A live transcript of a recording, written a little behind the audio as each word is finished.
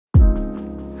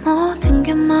모든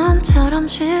게 마음처럼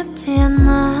쉽지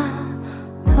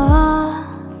않아도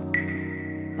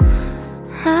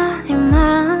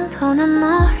아니면 더는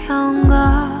어려운 걸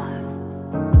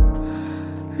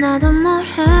나도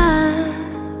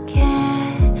모르게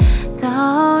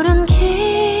떠오른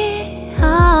기억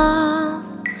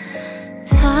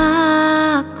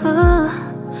자꾸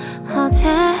어제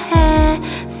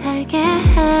살게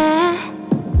해.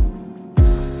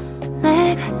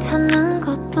 내가 찾는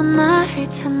것도 나를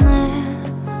찾는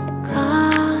것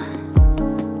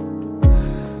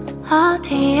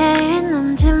어디에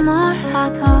있는지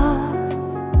몰라도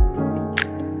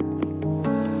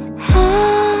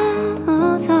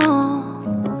아무도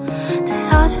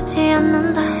들어주지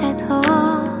않는다 해도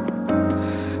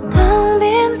텅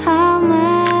빈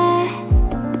밤에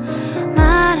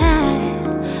말해보곤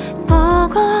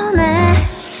해.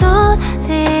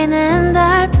 쏟아지는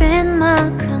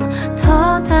달빛만큼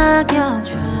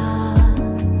토닥여줘.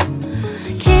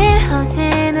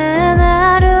 길어지는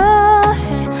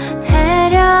하루를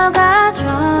데려가줘.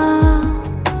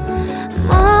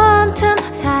 문틈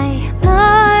사이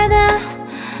멀든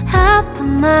아픈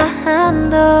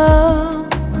마음도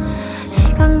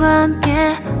시간과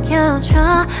함께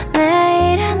녹여줘.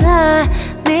 내일의 날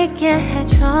믿게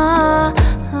해줘.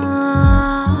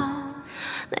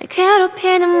 날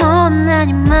괴롭히는 못난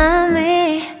이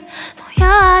맘이 모여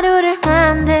하루를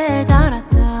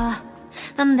만들더라도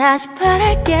넌 다시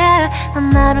바랄게. 넌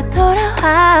나로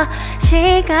돌아와.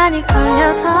 시간이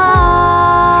걸려도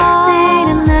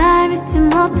내일은 날 믿지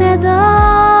못해도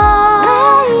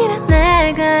내일은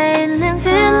내가 있는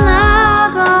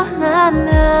지나고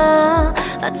나면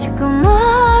마치 꿈을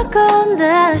꾼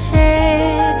듯이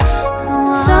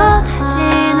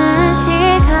쏟아지는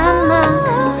시간만큼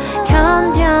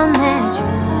견뎌내줘.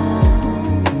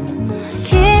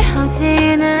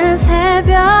 길어지는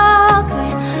새벽을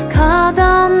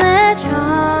걷어내줘.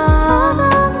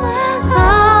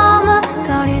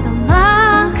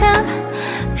 머뭇거리던만큼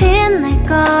빛날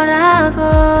거라고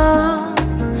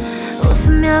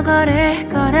웃으며 걸을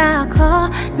거라고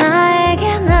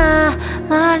나에게 나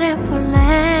말해볼래.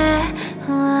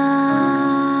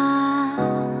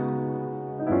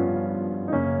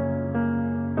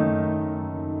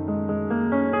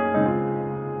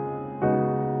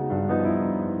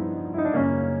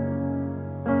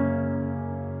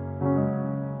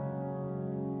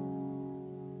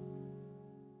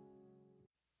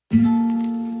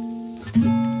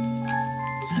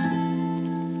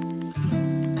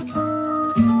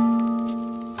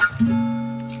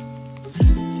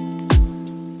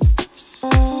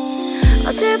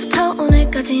 어제부터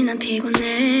오늘까지 난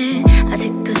피곤해.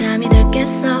 아직도 잠이 덜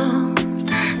깼어.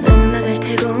 음악을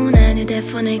틀고 난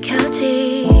휴대폰을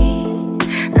켜지.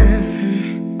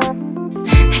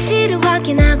 날씨를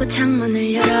확인하고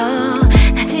창문을 열어.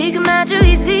 나 지금 아주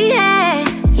easy해.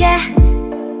 yeah.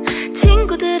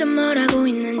 친구들은 뭘 하고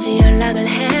있는지 연락을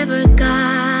해볼까.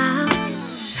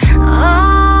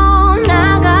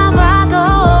 나가봐도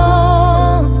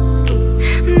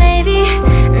maybe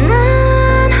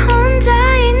난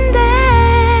혼자인데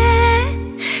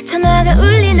전화가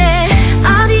울리네.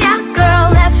 어디야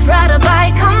girl let's ride a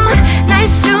bike come on.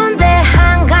 날씨 좋은데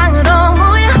한강으로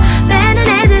모여. 빼는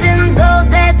애들은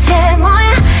도대체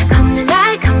뭐야. Coming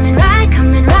right coming right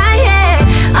coming right yeah.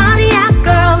 어디야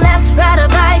girl let's ride a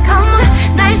bike come on.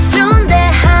 날씨 좋은데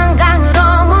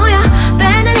한강으로 모여.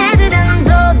 빼는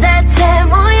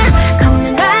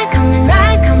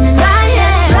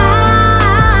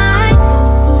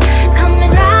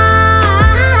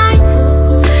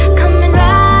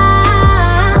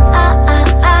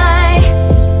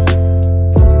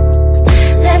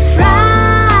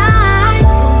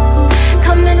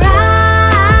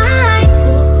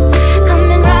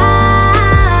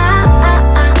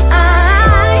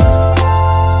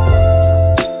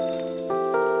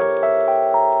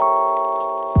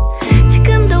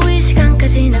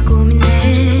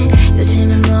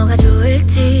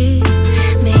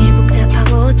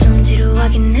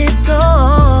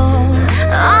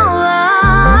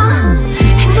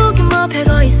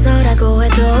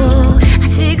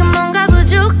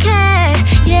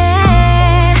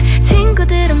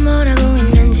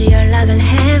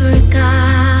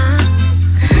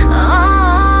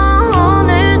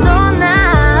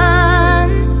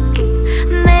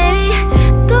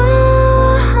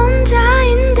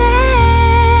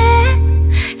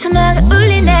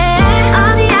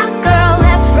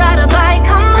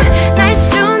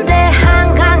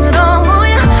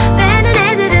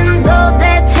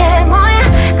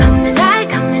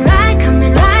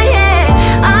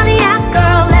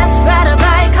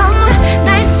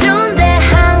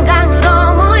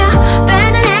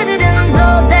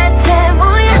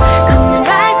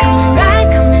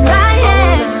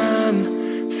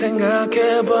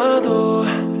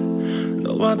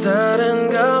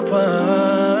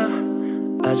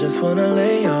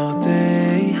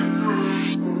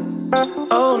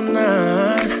all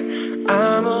night.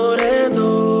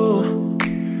 아무래도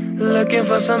looking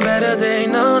for some better day.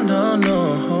 No, no,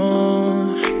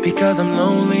 no. Because I'm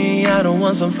lonely, I don't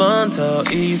want some fun. 더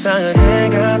이상한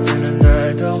해가 뜨는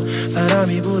날도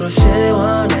바람이 불어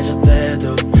시원해질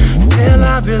때도 Still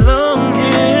I belong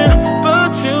here,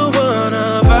 but you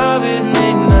wanna vibe with me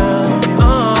now.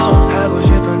 하고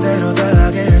싶은 대로 다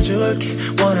하게 해줄게.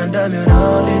 원한다면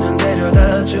어디든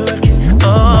데려다 줄게.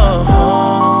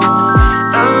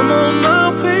 I'm on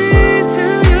my way to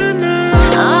you now.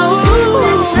 Oh,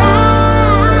 that's right.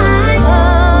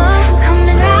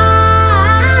 Coming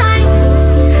right,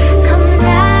 coming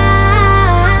right.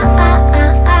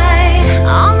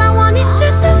 All I want is to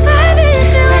survive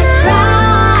with you. That's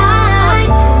right.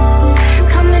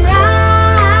 Coming right.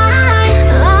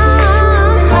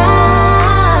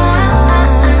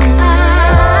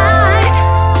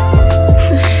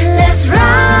 Let's ride.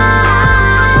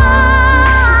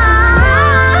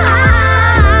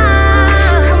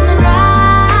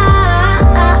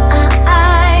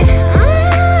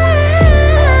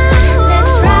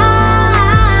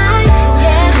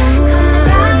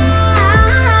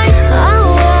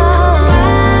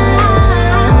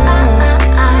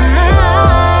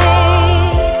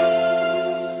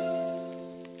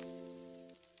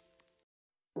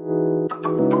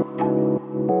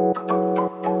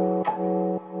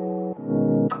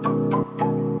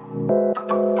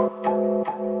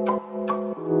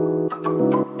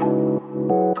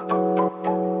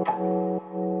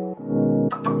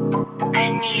 I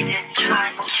need a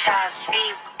cha-cha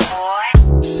beat, boy.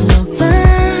 너와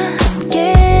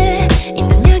함께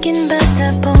있는 여긴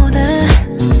바다보다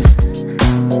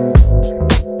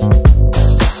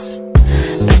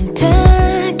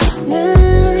반짝이는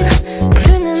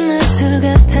푸르는 하수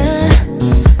같아.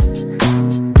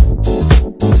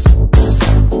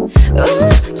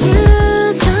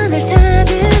 우주선을 타듯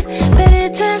배를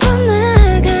타고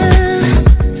나가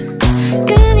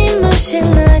끊임없이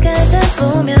나가다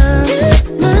보면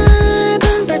넓은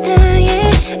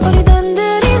바다에 우리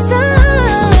단둘이서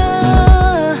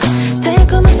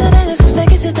달콤한 사랑을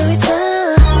속삭일 수도 있어.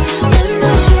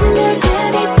 눈부신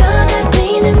별들이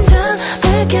떠다니는 저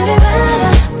물결을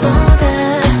바라보다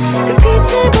그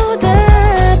빛을 보다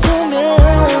보면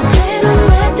때론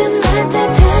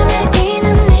따뜻함에 있는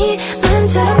네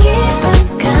맘처럼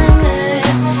깊은 강을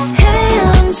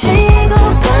헤엄치고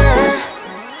가.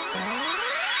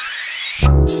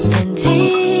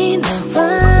 단지 나와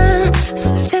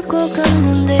손을 잡고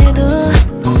걷는데도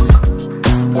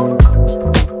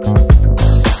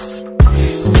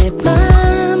내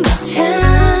맘마저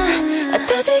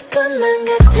터질 것만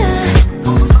같아.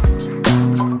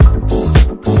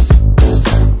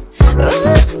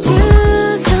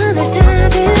 우주선을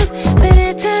타듯 배를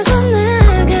타고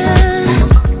나가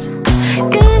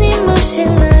끊임없이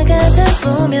나가다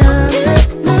보면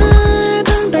넓은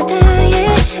바다에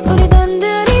우리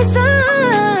단둘이서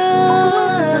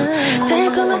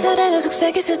달콤한 사랑을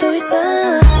속삭일 수도 있어.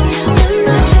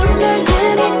 눈부신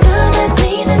별들이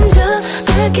떠다니는 저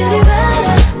물결을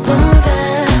바라보다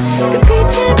그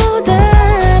빛을 보다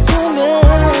보면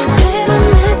때론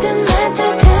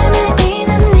따뜻함에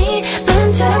있는 네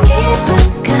맘처럼 깊은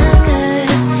강을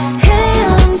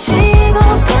헤엄치고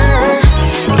가.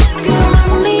 If you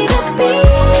want me to be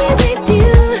with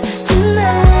you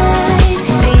tonight,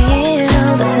 feel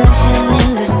the sunshine in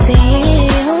the sea.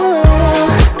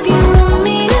 If you want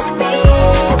me to be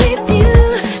with you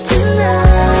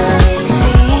tonight,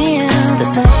 feel the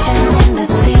sunshine in the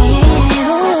sea.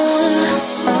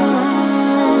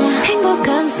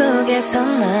 행복함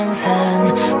속에선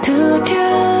항상 두려워져.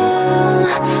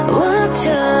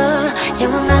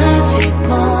 영원할지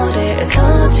모를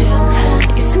소중한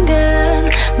이 순간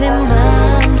내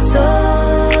마음속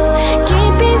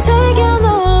깊이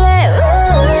새겨놓을래.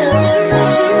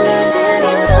 눈부신 별들이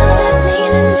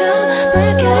떠다니는 저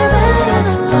물결을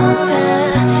바라보다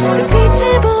그 빛을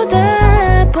보다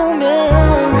보면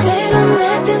때론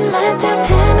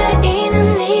따뜻함에 있는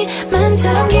네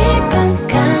맘처럼 깊은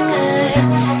강을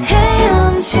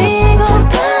헤엄치고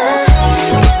가.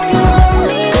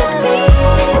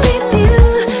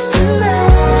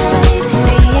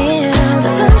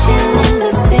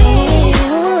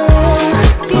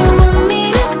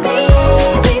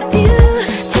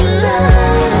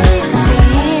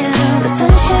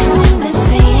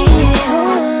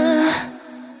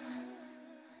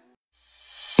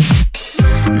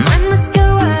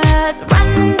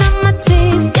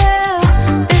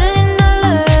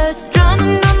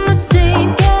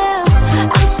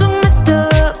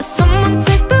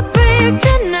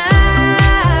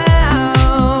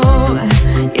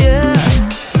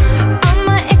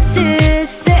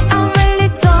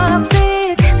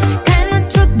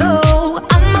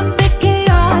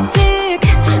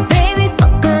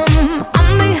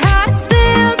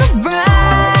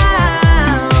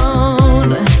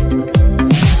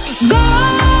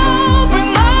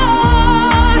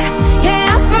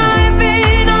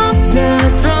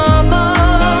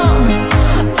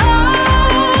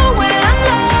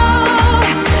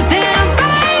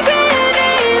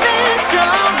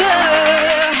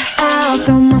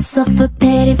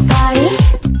 pity party.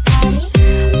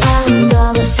 I'm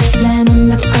double system in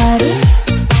the party.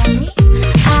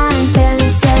 I'm feeling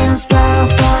sad, I'm spiral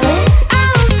falling.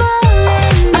 I'm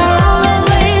falling all the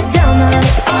way down, but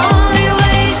the only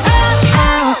way up.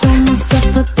 I'll throw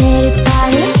myself a pity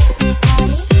party.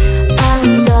 I'm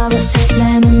double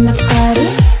system in the party.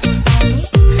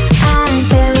 I'm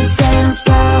feeling sad, I'm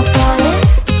spiral falling.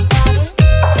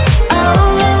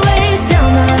 All the way down,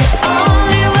 but the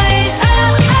only way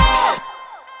up.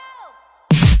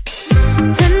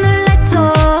 Turn the lights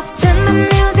off, turn the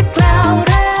music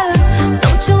louder.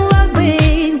 Don't you worry,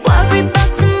 worry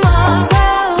about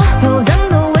tomorrow. Roll down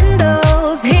the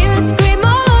windows, hear me scream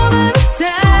all over the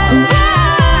town.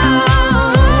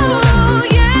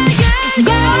 Yeah, yeah,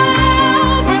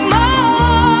 yeah, bring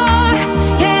more.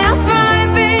 Yeah, I'm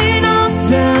thriving off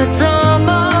the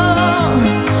drama.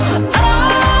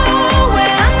 Oh,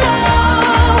 when I know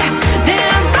that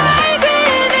I'm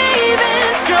rising even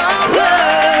stronger.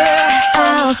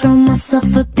 I'll throw myself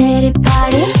a pity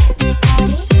party.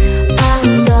 I'm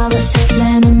double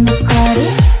system in the party.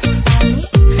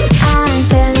 I'm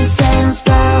feeling sad, I'm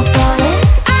spiral falling.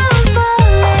 I'm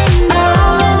falling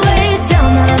all the way down,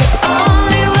 but the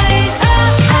only way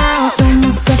up. I'll throw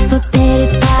myself a pity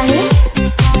party.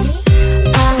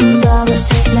 I'm double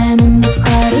system in the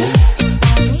party.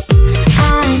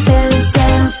 I'm feeling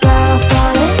sad, I'm spiral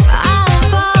falling. I'm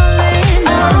falling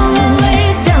all the way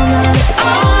down, but the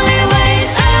only way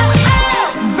up.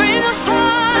 Bring the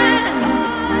fun.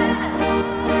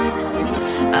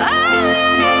 Oh,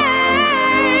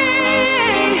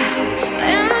 yeah.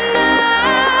 In the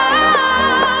night.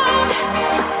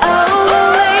 All the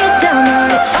way down, but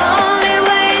the only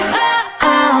way up.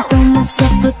 I'll throw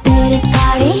myself a pity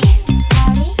party.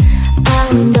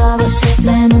 I'm double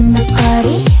system in the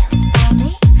party.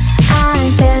 I'm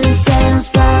feeling sad, I'm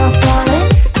spiral falling.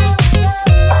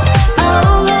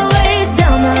 All the way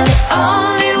down, but the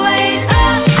only way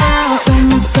up. I'll throw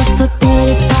myself a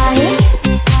pity party.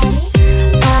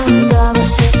 I'm double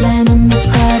system in the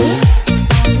party.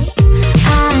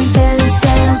 I'm feeling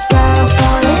sad, I'm spiral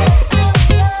falling.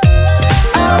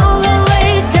 All the way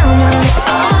down, but the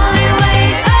only way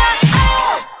up.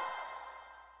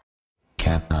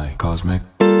 Cat Eye Cosmic.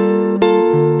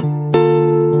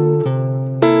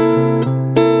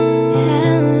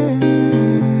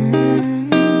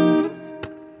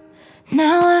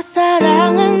 나와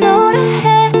사랑을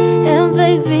노래해 And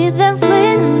baby dance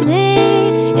with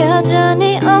me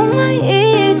여전히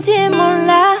엉망일지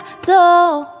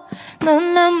몰라도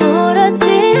넌 아무렇지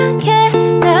않게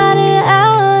나를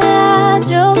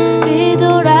안아줘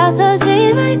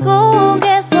뒤돌아서지 말고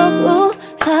계속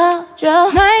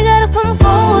웃어줘 나의 괴롭힘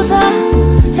고서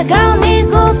차가운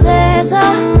이곳에서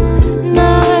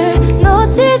널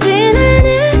놓치진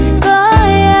않을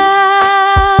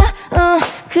거야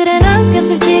그래 난 꽤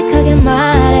솔직하게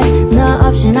말해 너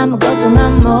없인 아무것도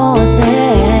난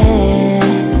못해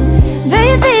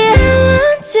Baby I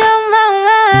want your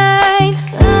mind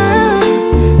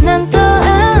난 또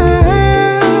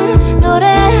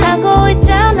노래하고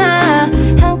있잖아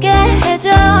함께 해줘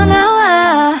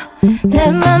나와 내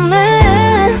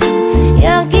맘은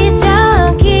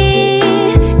여기저기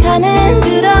가는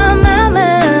그런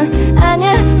맘은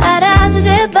아니야 알아줘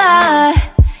제발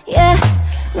yeah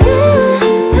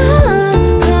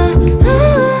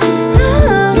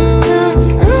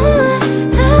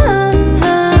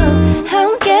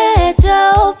함께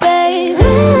해줘 baby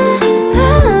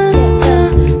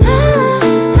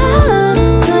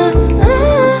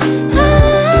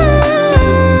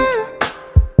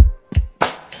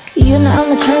You know I'm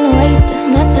not trying to waste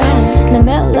my time 내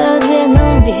멜로디의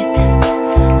눈빛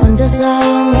혼자서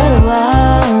외로워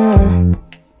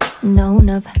No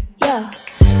love yeah.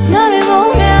 너를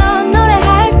보면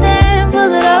노래할 땐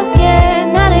부드럽게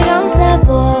나를 감싸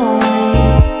boy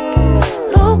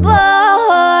Ooh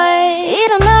boy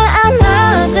이런 날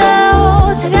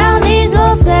안아줘 차가운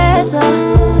이곳에서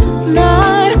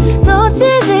널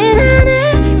놓치진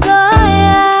않을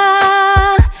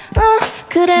거야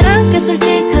그래 난 꽤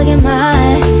솔직하게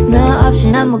말해 너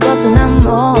없인 아무것도 난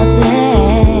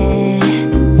못해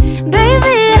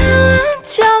Baby I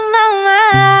want your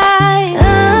mind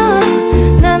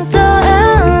난 또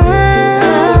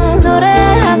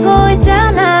노래하고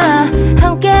있잖아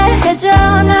함께 해줘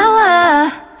나와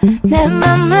내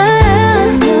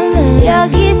맘은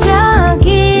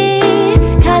여기저기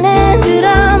가는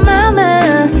그런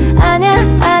맘은 아니야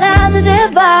알아줘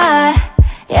제발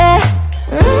yeah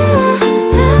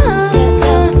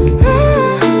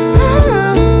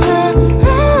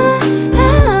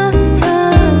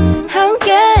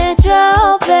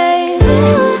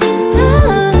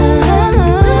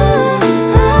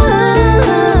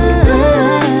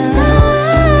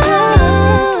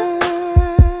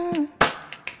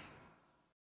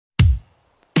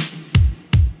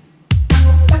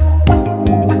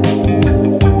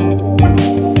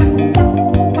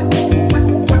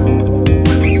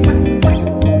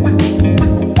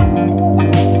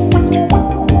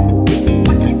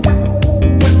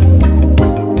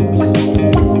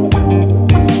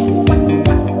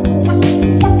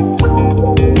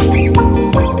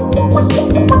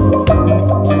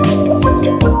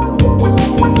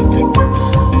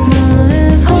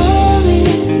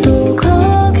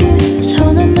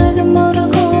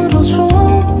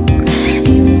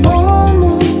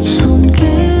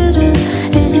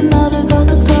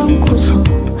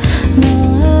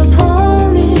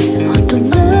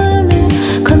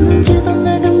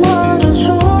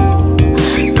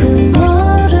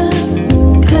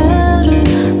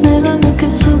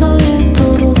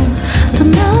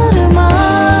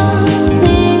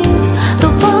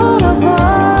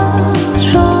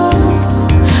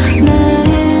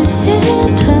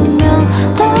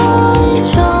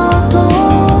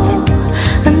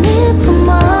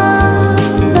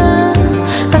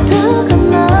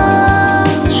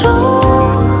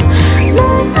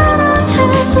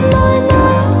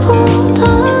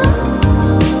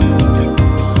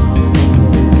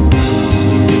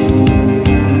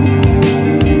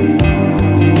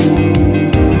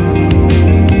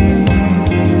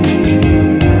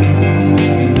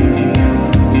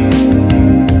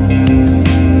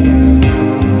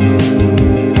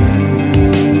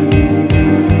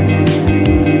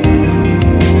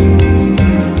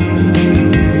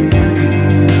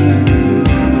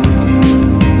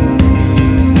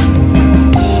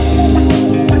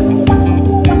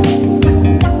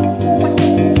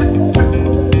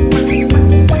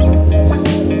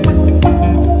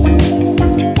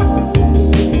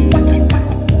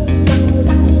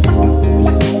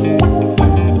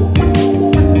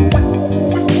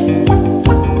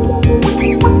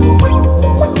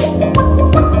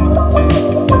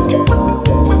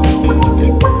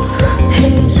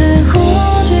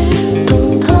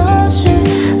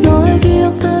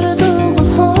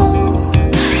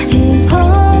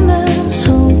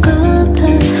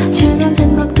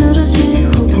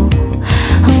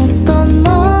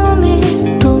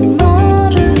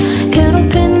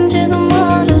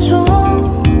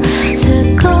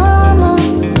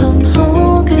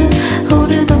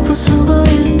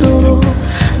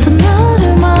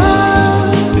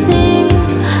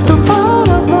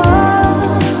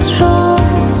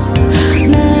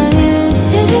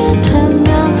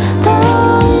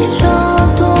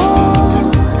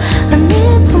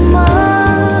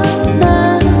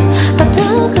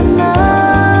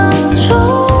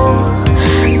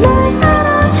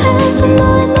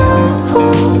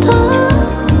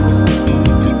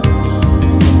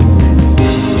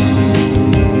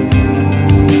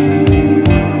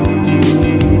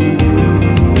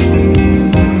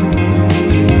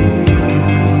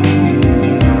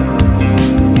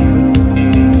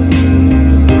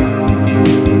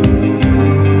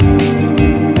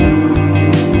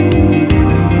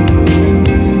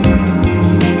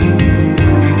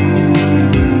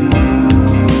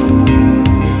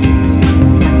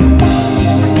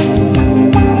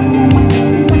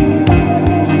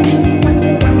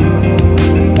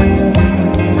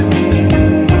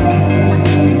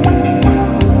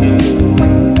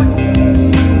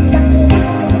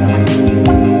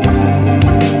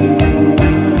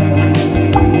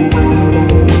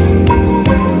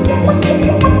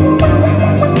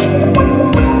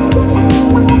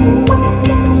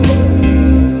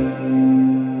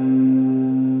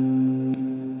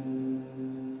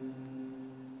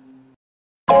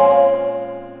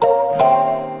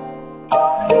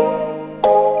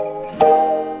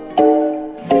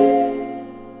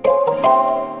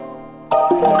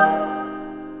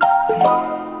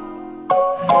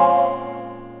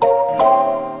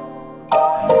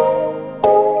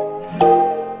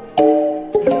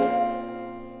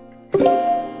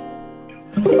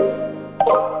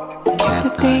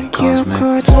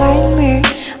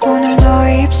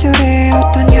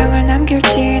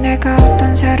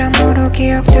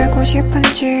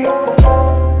싶은지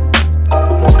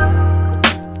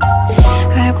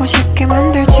알고 싶게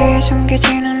만들지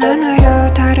숨기지는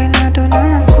않아요. 다른 나도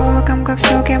눈 없고 감각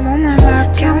속에 몸을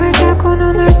막 잠을 자고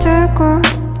눈을 뜨고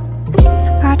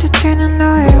마주치는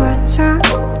너의 완성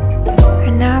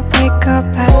And I pick up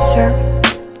answer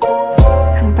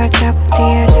한 발자국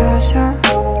뒤에 서서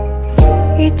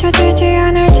잊혀지지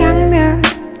않을 장면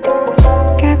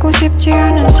깨고 싶지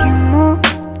않은 침묵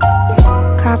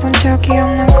가본 적이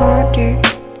없는 거리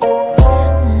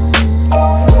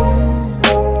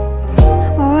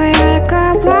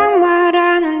오해할까봐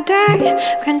말하는데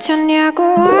괜찮냐고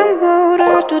안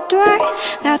물어도 돼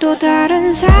나도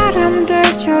다른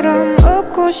사람들처럼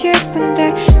웃고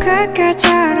싶은데 그게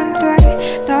잘 안 돼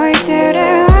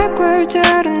너희들의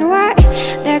얼굴들은 왜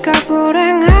내가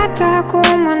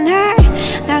불행하다고만 해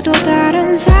나도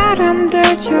다른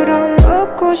사람들처럼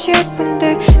웃고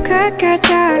싶은데 그게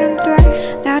잘 안 돼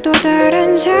나도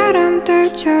다른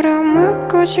사람들처럼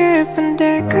웃고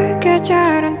싶은데 그게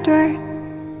잘 안 돼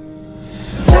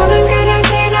너는 그냥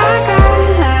지나가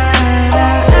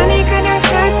아니 그냥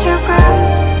스쳐가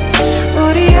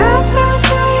우리 어떤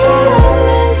사이에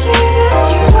있는지는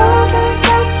잘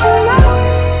모르겠지만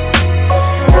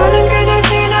너는 그냥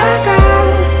지나가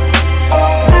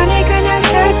아니 그냥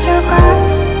스쳐가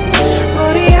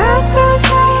우리 어떤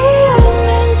사이에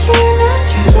있는지는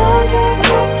잘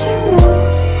모르겠지만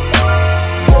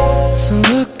So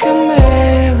look at me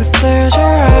with close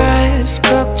your eyes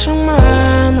걱정 마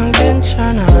난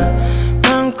괜찮아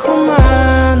많고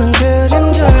많은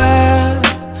그림자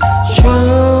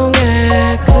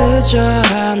중에 그저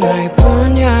하나일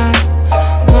뿐이야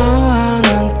너와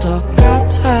난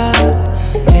똑같아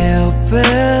You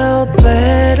will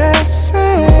better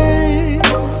say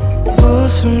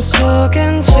웃음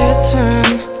속엔 짙은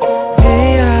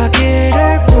이야기를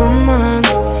뿐만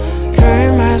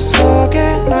결말 속에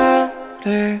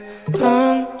나를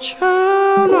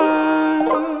던져놔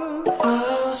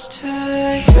Close to you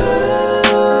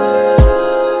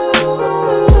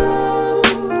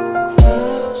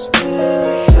Close to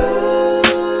you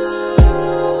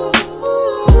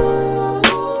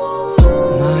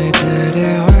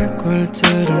너희들의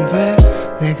얼굴들은 왜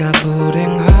내가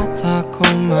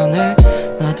불행하다고만 해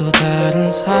나도 다른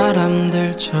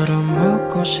사람들처럼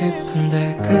웃고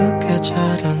싶은데 그게 잘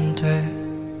안 돼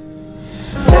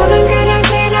너는 그냥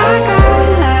지나가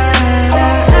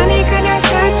아니 그냥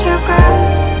스쳐가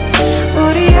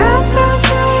우리 어떤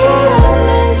사이에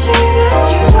있는지는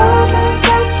잘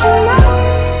모르겠지만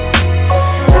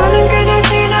너는 그냥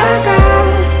지나가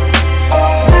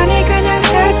아니 그냥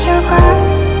스쳐가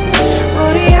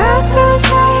우리 어떤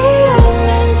사이에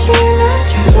있는지는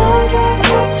잘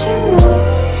모르겠지만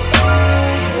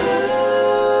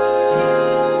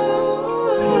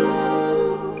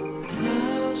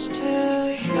Close to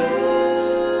you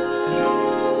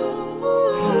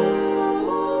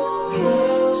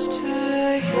Close to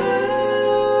you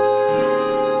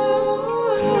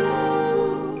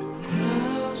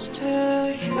Close to you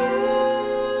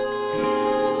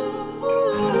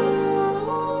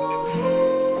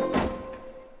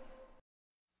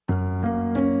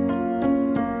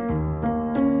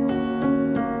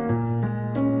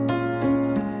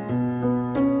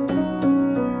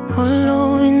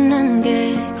홀로 있는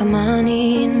게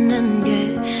가만히 있는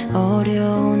게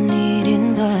어려운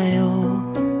일인가요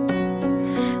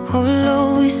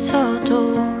홀로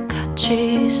있어도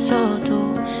같이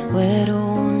있어도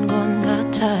외로운 건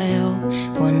같아요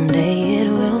One day it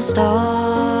will stop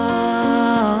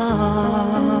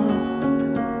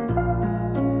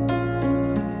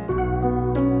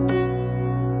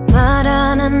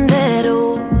말하는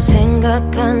대로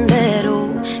생각한 대로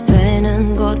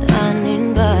되는 것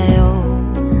아닌가요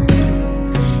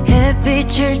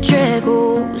햇빛을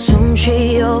쬐고 숨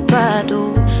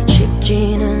쉬어봐도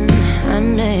쉽지는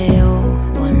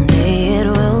않네요 One day it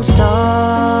will stop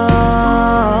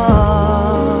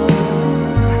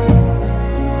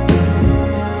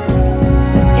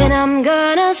And I'm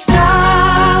gonna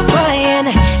stop crying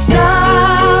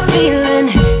Stop feeling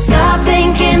Stop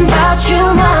thinking about you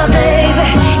my baby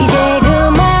이제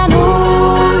그만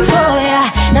울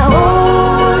거야 나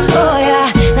올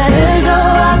거야 나를 더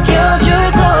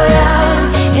아껴줄 거야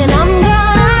And I'm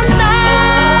gonna stop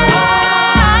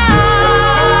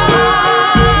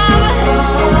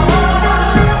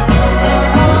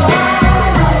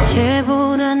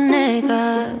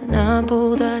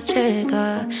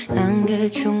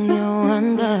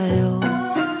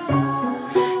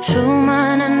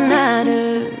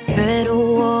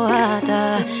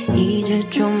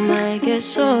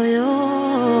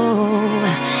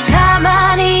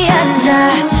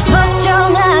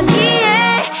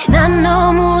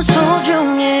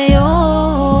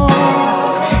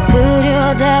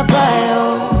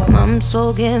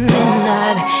속의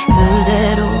midnight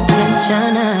그대로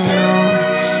괜찮아요.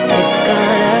 It's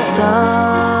gotta stop.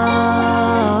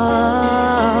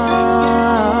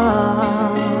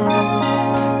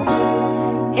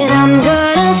 And I'm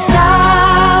gonna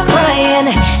stop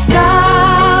crying,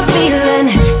 stop feeling,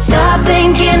 stop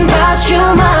thinking about you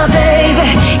my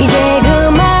baby. 이제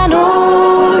그만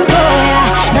울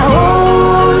거야. 나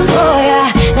올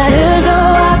거야. 나를 더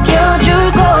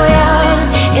아껴줄 거야.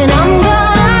 And I'm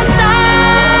gonna stop.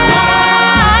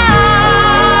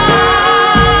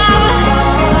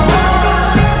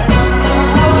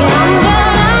 Yeah, I'm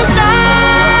gonna stop.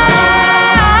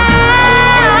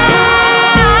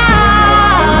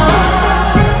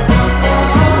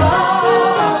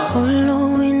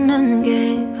 홀로 있는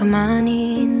게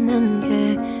가만히 있는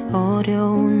게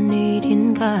어려운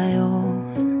일인가요?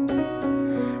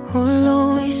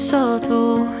 홀로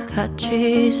있어도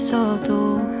같이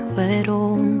있어도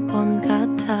외로운 번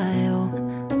같아요.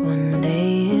 One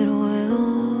day it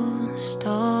will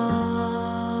stop.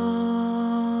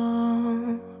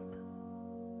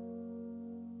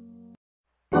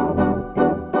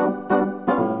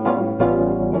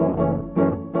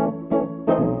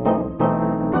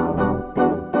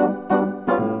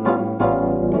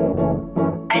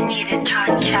 I need a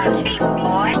touch-up beat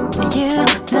boy.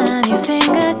 유난히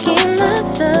생각이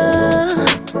났어.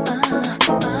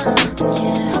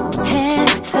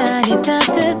 햇살이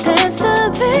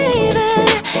따뜻해서 baby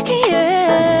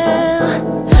yeah.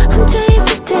 혼자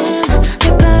있을 땐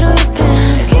내 바로 옆에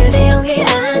그대 여기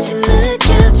아직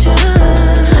느껴져.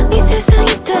 이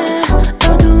세상이 다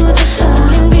어두워졌다.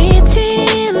 우린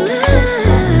빛이 나.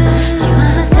 You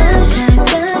are my sunshine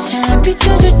sunshine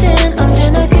비춰줄 땐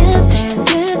언제나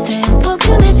그땐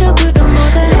포근해져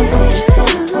구름보다.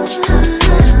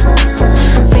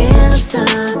 Feel so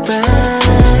bright.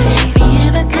 We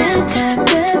have a good time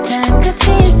같이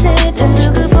있을 땐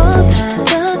누구보다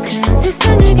더 큰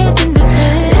세상을 가진 듯해.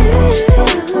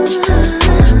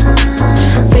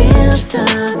 Feel so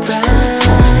bright.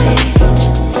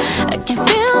 I can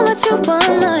feel what you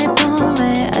want. 너의 품에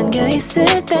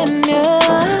안겨있을 때면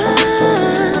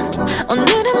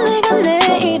오늘은 내가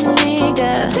내일은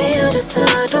네가 되어줘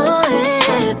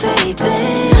서로의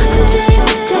baby. 혼자 있을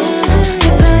땐 내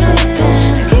바로 옆에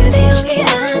그대 여기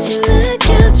아직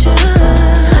느껴져.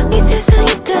 이 세상이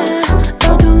다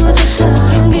어두워졌다.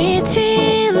 우린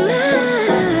빛이 나.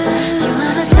 You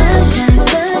are my sunshine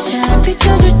sunshine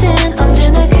비춰줄 땐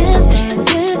언제나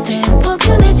그땐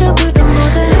포근해져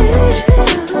구름보다.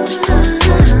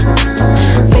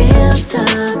 Feel so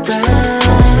bright.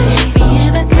 We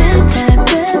have a good time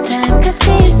같이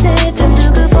있을 땐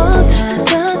누구보다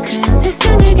더 큰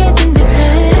세상을 가진 듯해.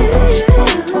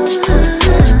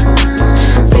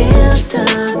 Feel so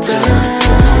bright.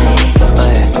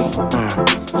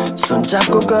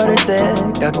 손잡고 걸을 때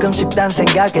가끔씩 딴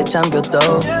생각에 잠겨도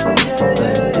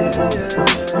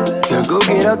결국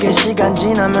이렇게 시간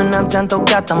지나면 남잔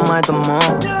똑같단 말도 뭐.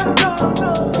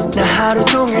 나 하루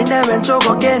종일 내 왼쪽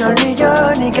어깨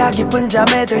널리여 네가 깊은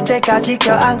잠에 들 때까지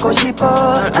껴안고 싶어.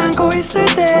 널 안고 있을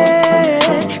때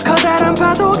커다란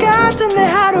파도 같은 내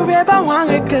하루의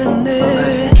방황을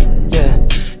끊는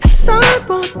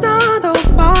햇살보다도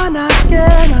환하게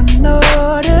난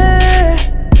너를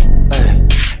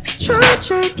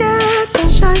비춰줄게.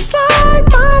 Sunshine like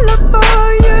my love for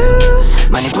you.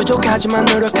 많이 부족하지만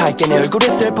노력할게. 내 얼굴에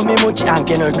슬픔이 묻지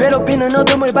않게 널 괴롭히는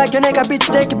어둠을 발견해가 빛이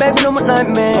될게 baby. No more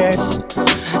nightmares.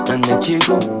 넌 내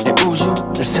지구 내 우주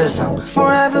내 세상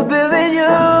Forever be with you.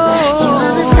 You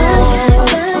are the sunshine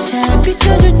sunshine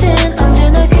비춰줄 땐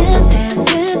언제나 그땐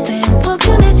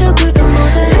포근해져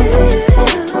구름보다.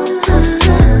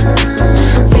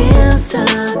 Feel so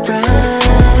bright.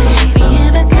 We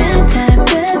have a good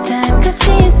time 같이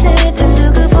있을 땐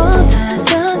누구보다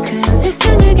더 큰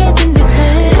세상을 가진 듯해.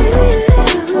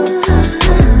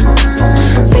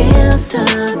 Feel so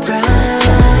bright,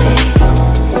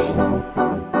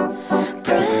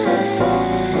 bright,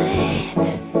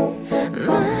 yeah.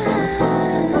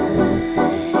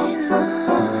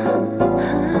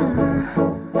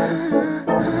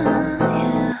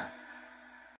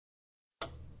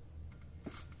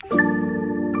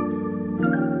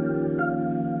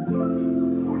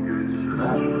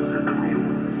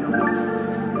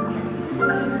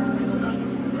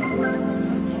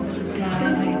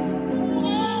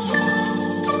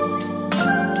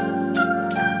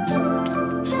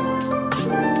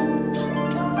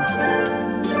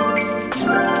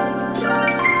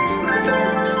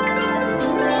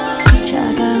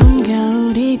 차가운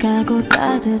겨울이 가고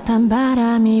따뜻한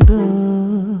바람이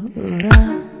불어.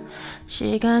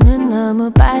 시간은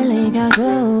너무 빨리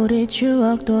가고 우리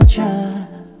추억도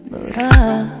저물어.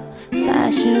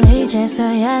 사실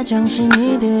이제서야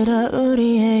정신이 들어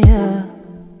우리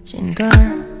헤어진 걸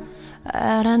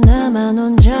알아. 나만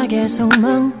혼자 계속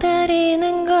멍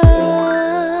때리는 걸.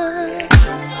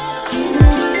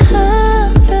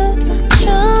 하루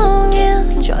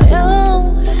종일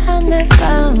조용한 내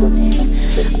폰이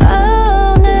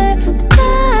오늘따라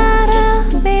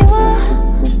미워.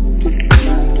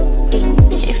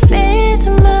 이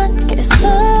피드만 계속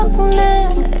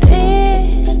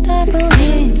내리다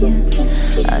보니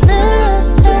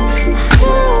어느새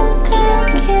하루가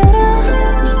길어.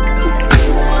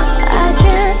 I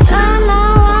just don't know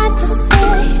what to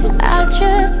say. I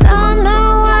just don't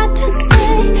know what to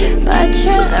say. But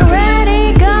you're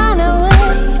already gone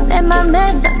away. 내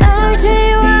맘에서 널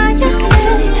지워야 해.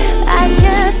 I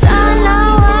just don't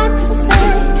know what to say.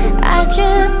 I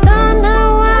just don't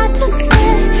know what to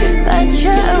say. But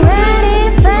you're already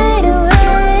fade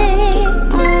away.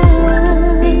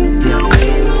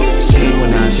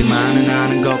 시원하지만은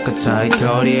않은 것 같아. 이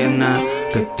거리에 나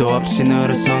끝도 없이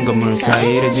늘어선 건물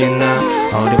사이를 지나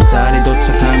어렵사리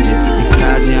도착한 집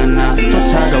익숙하지 않아. 또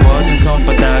차가워진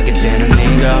손바닥에 쟤는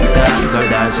네가 없다는 걸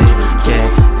다시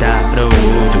깨달아.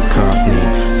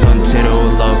 우두커니 선체로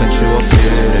올라간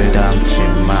추억들을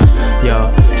담지만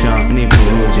여전히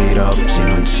부질없지.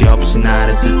 눈치 없이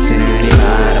나를 스치는 이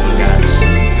바람같이.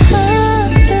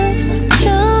 하루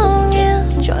종일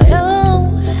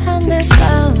조용한 내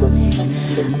폰이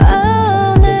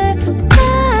오늘따라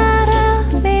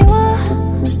미워.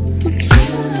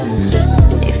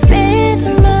 이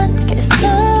피드만 계속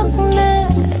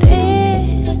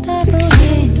내리다 보니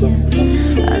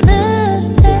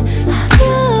어느새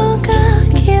하루가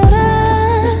길어.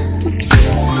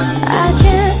 I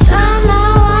just don't know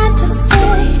what to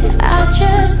say. I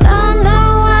just don't know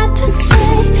what to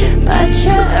say. But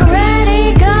you're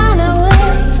already gone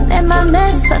away. 내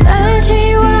맘에서 널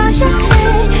지워야 해.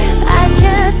 I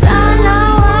just don't know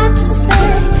what to say.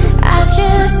 I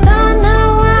just don't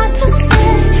know what to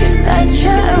say. But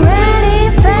you're already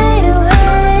fade away.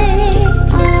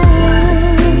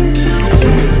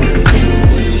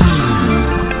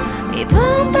 이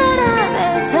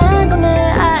봄바람에 타고 내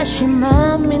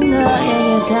아쉬움이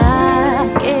너에게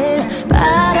닿길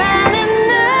바라는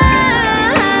날.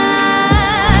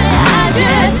 I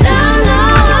just don't know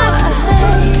what to say.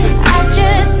 I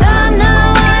just don't know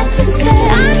what to say.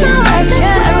 But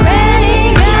you're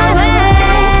already gone away.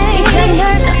 이젠 널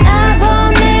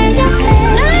떠나보내려 해.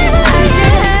 I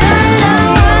just don't know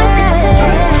what to say.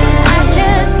 I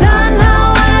just don't know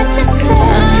what to say.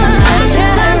 I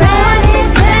just don't know what to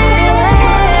say.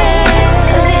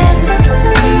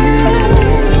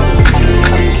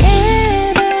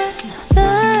 길에서 널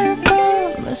보며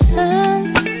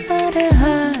무슨 말을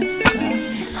할까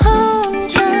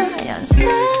혼자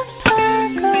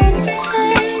연습하곤 해.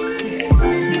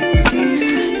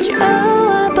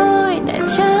 좋아 보이네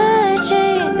잘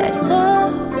지내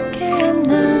속에 없는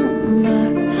말.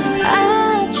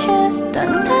 I just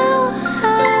don't know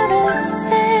how to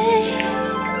say.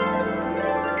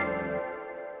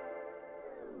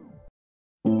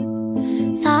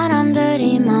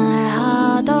 사람들이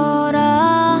말하더라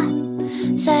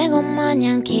새것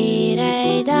마냥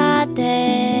길을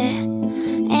닫대.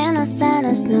 Innocent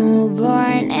as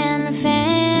newborn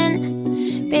infant.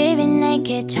 Baby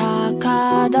내게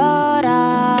착하더라.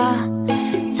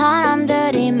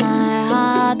 사람들이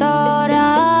말하더라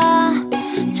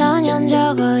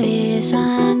전형적으로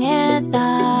이상했다.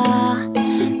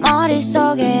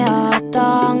 머릿속에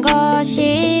어떤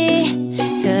것이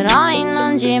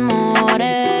들어있는지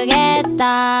모르겠다.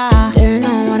 Do you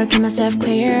know how to keep myself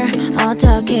clear?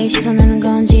 어떻게 씻어내는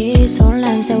건지.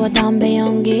 솔냄새와 담배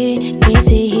연기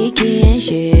easy hickey and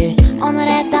shit. 오늘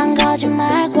했던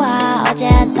거짓말과 어제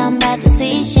했던 bad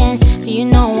decision. Do you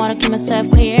know how to keep myself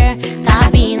clear? 다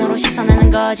비누로 씻어내는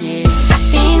거지.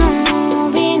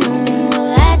 비누 비누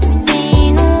let's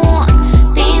비누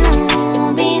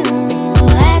비누 비누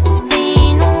let's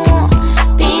비누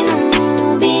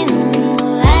비누 비누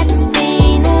let's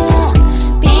비누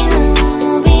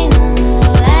비누 비누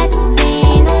let's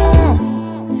비누.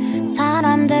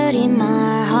 사람들이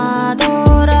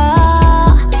말하더라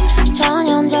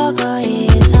전형적으로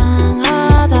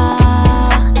이상하다.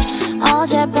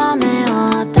 어젯밤에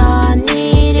어떤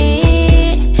일이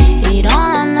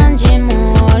일어났는지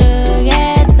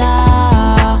모르겠다.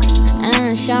 In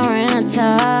the shower in a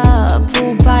tub,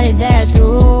 pool party there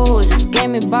through. Just give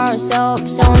me bar soap,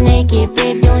 so naked,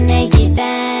 babe, do naked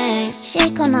thing.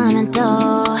 씻고 나면 또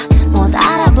못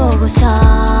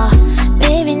알아보고서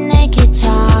baby 내게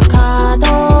착하더라.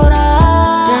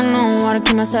 Don't know what to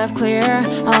keep myself clear.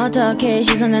 어떻게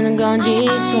씻어내는 건지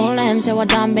술 냄새와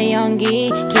담배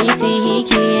연기 키스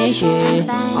히키 and shit.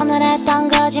 오늘 했던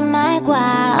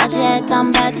거짓말과 어제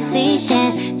했던 bad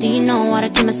decision. Do you know how to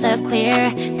keep myself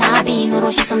clear? 다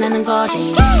비누로 씻어내는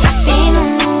거지.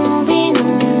 비누 비누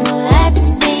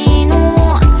let's 비누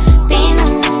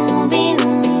비누 비누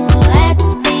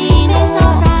let's 비누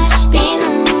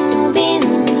비누 비누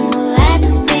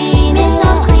let's 비누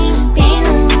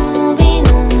비누 비누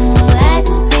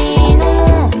let's 비누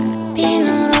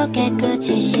비누로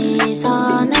깨끗이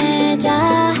씻어내자.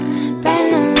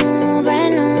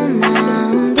 brand new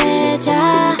마음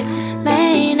되자.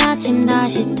 매일 아침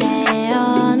다시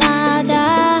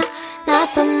태어나자.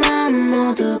 나쁜 맘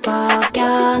모두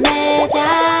벗겨내자.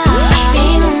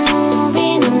 비누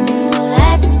비누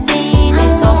let's 비누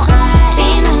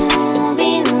비누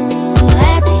비누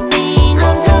let's 비누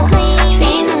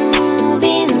비누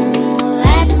비누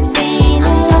let's 비누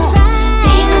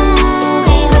비누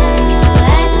비누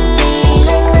let's 비누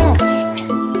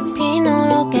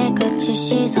비누로 깨끗이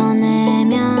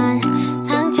씻어내면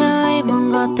상처 입은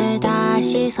것들 다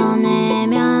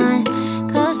씻어내면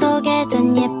그 속에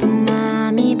든 예쁜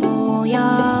맘이 보여.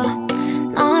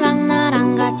 너랑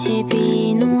나랑 같이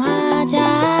비누하자.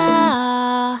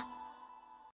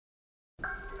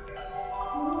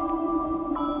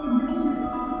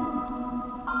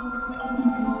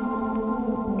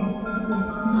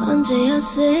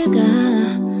 언제였을까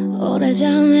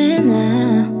오래전에 나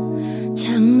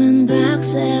창문 밖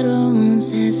새로운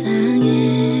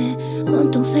세상에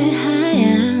온통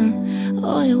새하얀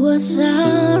Oh it was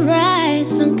alright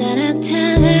손가락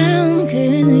차가